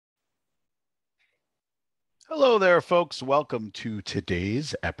Hello there, folks. Welcome to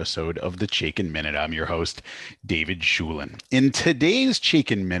today's episode of the Chaikin Minute. I'm your host, David Shulin. In today's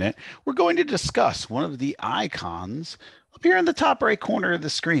Chaikin Minute, we're going to discuss one of the icons up here in the top right corner of the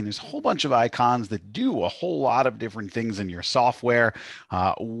screen. There's a whole bunch of icons that do a whole lot of different things in your software.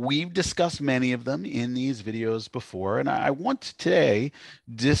 We've discussed many of them in these videos before, and I want to today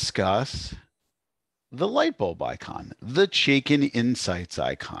discuss the light bulb icon, the Chaikin Insights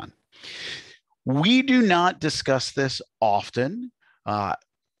icon. We do not discuss this often. Uh,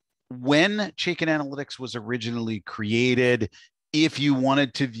 when Chaikin Analytics was originally created, if you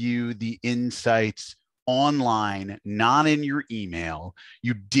wanted to view the insights online, not in your email,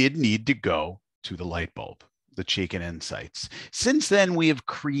 you did need to go to the light bulb, the Chaikin Insights. Since then, we have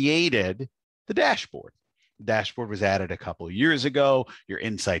created the dashboard. The dashboard was added a couple of years ago. Your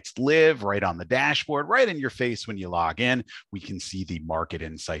insights live right on the dashboard, right in your face when you log in. We can see the market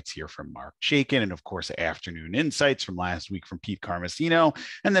insights here from Mark Chaikin, and of course, afternoon insights from last week from Pete Carmasino,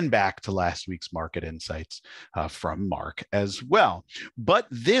 and then back to last week's market insights from Mark as well. But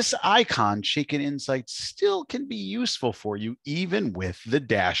this icon, Chaikin Insights, still can be useful for you even with the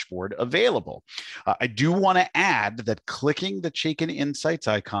dashboard available. I do want to add that clicking the Chaikin Insights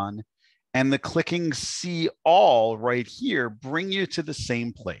icon and the clicking see all right here bring you to the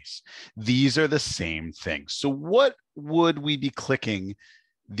same place. These are the same things. So what would we be clicking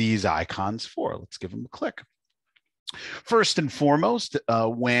these icons for? Let's give them a click. First and foremost,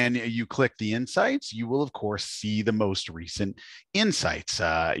 when you click the insights, you will, of course, see the most recent insights.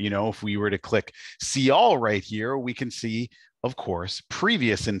 If we were to click see all right here, we can see, of course,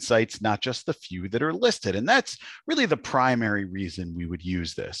 previous insights, not just the few that are listed. And that's really the primary reason we would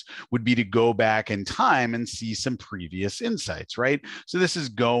use this, would be to go back in time and see some previous insights, right? So this is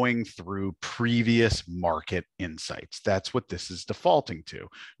going through previous market insights. That's what this is defaulting to,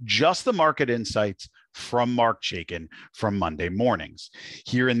 just the market insights from Mark Chaikin from Monday mornings.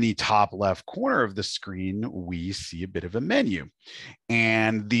 Here in the top left corner of the screen, we see a bit of a menu.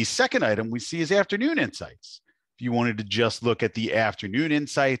 And the second item we see is afternoon insights. If you wanted to just look at the afternoon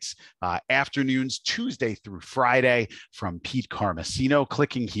insights, afternoons Tuesday through Friday from Pete Carmasino,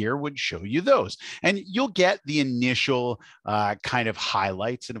 clicking here would show you those. And you'll get the initial kind of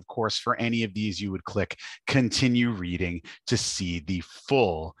highlights. And of course, for any of these, you would click continue reading to see the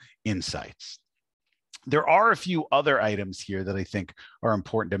full insights. There are a few other items here that I think are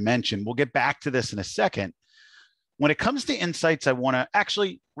important to mention. We'll get back to this in a second. When it comes to insights, I want to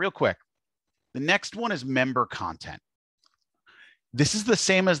actually, real quick, the next one is member content. This is the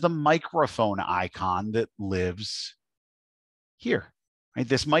same as the microphone icon that lives here, right?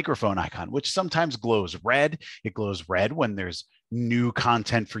 This microphone icon, which sometimes glows red. It glows red when there's new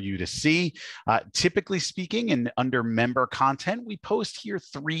content for you to see. Typically speaking, and under member content, we post here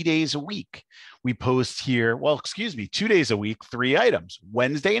 3 days a week. We post here, 2 days a week, 3 items,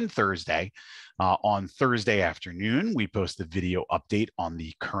 Wednesday and Thursday. On Thursday afternoon, we post the video update on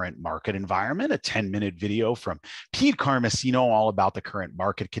the current market environment, a 10-minute video from Pete Carmasino all about the current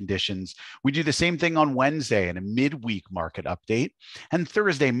market conditions. We do the same thing on Wednesday in a midweek market update. And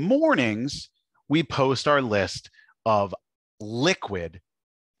Thursday mornings, we post our list of liquid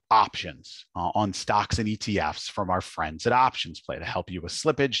options on stocks and ETFs from our friends at Options Play to help you with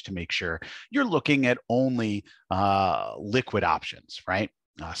slippage, to make sure you're looking at only liquid options, right?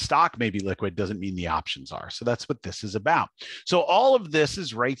 Stock may be liquid, doesn't mean the options are. So that's what this is about. So all of this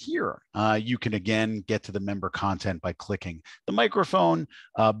is right here. You can, again, get to the member content by clicking the microphone,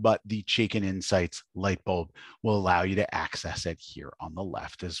 but the Chaikin Insights light bulb will allow you to access it here on the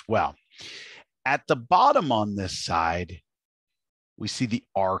left as well. At the bottom on this side, we see the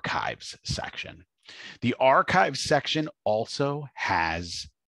archives section. The archives section also has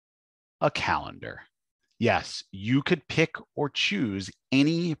a calendar. Yes, you could pick or choose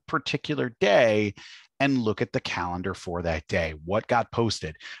any particular day and look at the calendar for that day. What got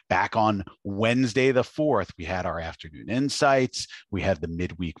posted? Back on Wednesday the 4th, we had our afternoon insights. We had the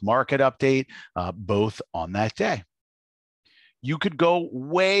midweek market update, both on that day. You could go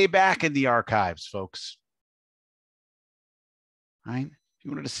way back in the archives, folks. Right? If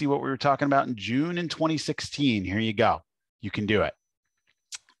you wanted to see what we were talking about in June in 2016, here you go. You can do it.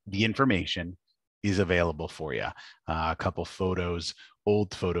 The information is available for you. A couple photos,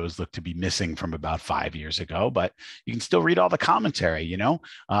 old photos look to be missing from about 5 years ago, but you can still read all the commentary,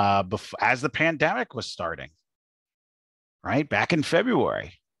 as the pandemic was starting, right? Back in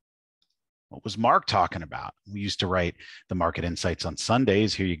February. What was Mark talking about? We used to write the market insights on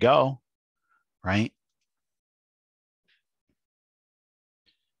Sundays. Here you go, right?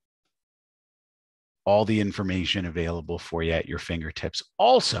 All the information available for you at your fingertips.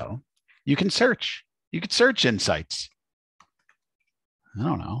 Also, you can search. You could search insights. I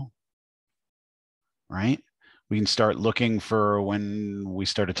don't know, right? We can start looking for when we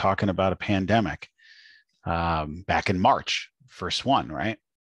started talking about a pandemic back in March, first one, right?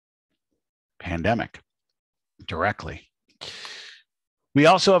 Pandemic directly. We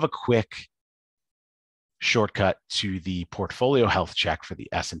also have a quick shortcut to the portfolio health check for the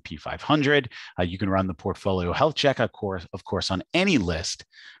S&P 500. You can run the portfolio health check, of course, on any list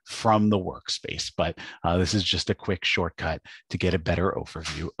from the workspace, but this is just a quick shortcut to get a better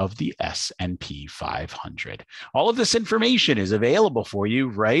overview of the S&P 500. All of this information is available for you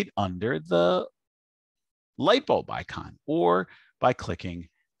right under the Lightbulb icon or by clicking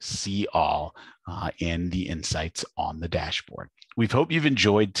See All in the insights on the dashboard. We hope you've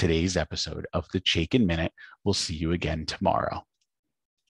enjoyed today's episode of the Chaikin Minute. We'll see you again tomorrow.